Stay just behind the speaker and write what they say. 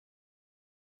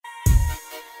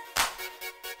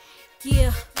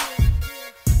Yeah,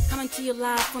 coming to you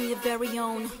live from your very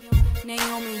own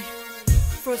Naomi,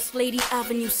 First Lady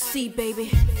Avin-u, baby.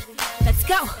 Let's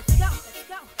go.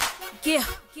 Yeah.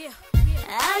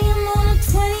 I am on a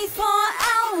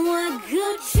 24-hour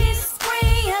Gucci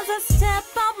spree as I step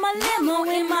out my limo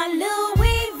in my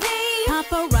Louis V.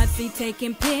 Paparazzi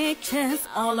taking pictures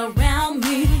all around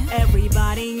me.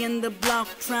 Everybody in the block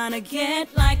trying to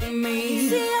get like me.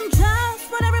 See, I'm just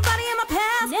what everybody in my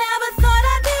past never thought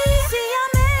I'd be. See, I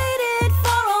made it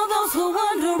for all those who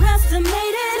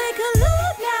underestimated. Take a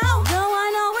look now, though I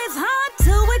know it's hard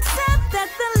to accept that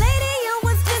the lady you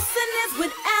was dissing is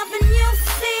with Avin-u.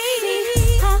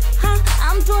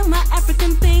 I'm doing my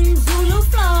African thing, Zulu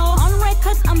flow. On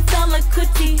records, I'm fella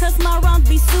cookie, cause my rhymes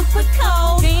be super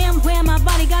cold. Damn, where my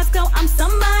bodyguards go, I'm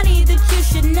somebody that you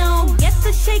should know. Get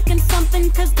to shaking something,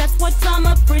 cause that's what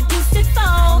I'ma produce it for.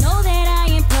 I know that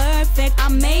I ain't perfect, I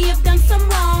may have done some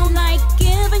wrong, like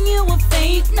giving you a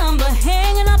fake number,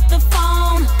 hanging up the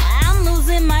phone. I'm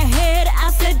losing my head,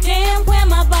 I said damn, where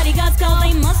my bodyguards go.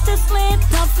 They must have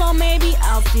slipped up, so maybe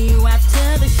I'll see you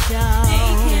after the show.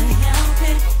 They can't help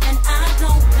it, and I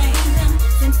don't blame them,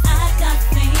 since I got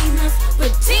famous.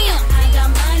 But damn, I got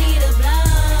money to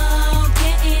blow,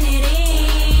 getting it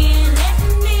in,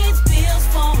 letting these bills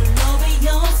fall over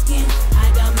your skin.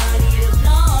 I got money to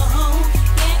blow,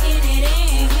 getting it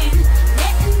in,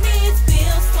 letting these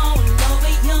bills fall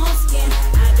over your skin.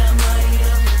 I got money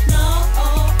to blow,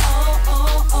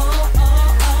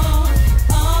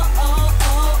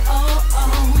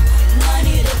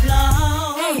 money to blow.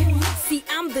 Hey, see,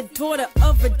 I'm the daughter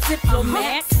of a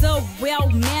diplomat, so well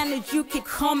managed you could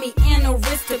call me an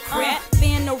aristocrat.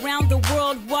 Been around the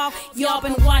world while y'all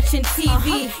been watching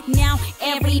TV. Now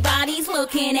everybody's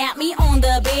looking at me on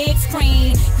the big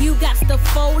screen. You got the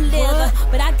faux leather,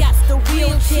 but I got the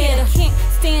real cheddar. Can't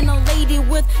stand a lady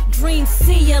with dreams,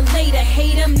 see ya later,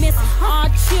 hater. Miss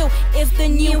Achu is the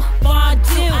new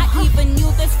Badu. I even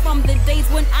knew this from the days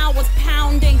when I was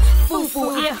pounding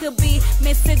foo-foo. I could be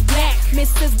Mrs. Black,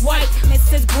 Mrs. White,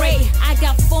 Mrs. Gray. I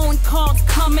got phone calls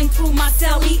coming through my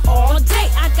celly all day.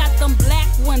 I got them black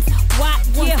ones, white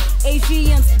ones,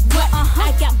 Asians, but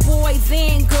I got boys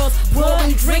and girls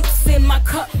rolling drinks in my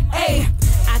cup. Ayy,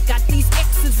 I got these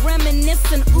exes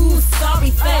reminiscing. Ooh,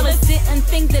 sorry fellas, didn't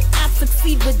think that I'd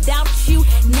succeed without you.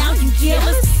 Now you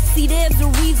jealous. See, there's a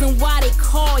reason why they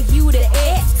call you the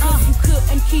X, cause you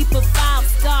couldn't keep a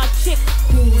 5-star chick.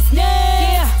 Who's next?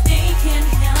 Yeah, they can't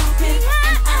help it,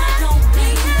 and I don't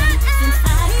blame them, since I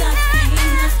got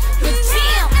famous. But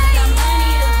damn, I got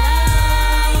money to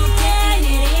blow, getting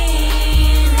it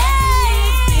in, letting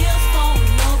these bills fall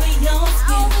over your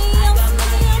skin. I got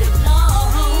money to blow,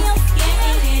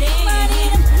 getting it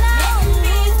in, letting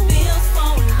these bills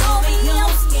fall over your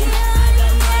skin. I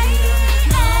got money to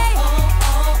blow.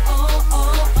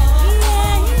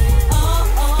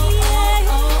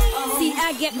 See, I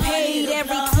get paid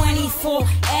every 24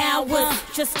 hours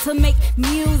just to make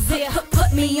music.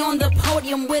 Put me on the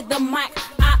podium with the mic,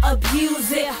 I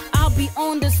abuse it. I'll be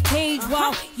on the stage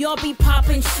while y'all be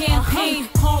popping champagne,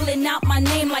 calling out my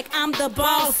name like I'm the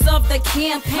boss of the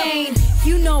campaign.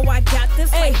 You know I got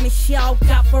this like Michelle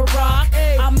got Barack.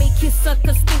 I'll make you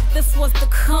suckers think this was the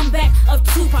comeback of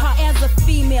Tupac.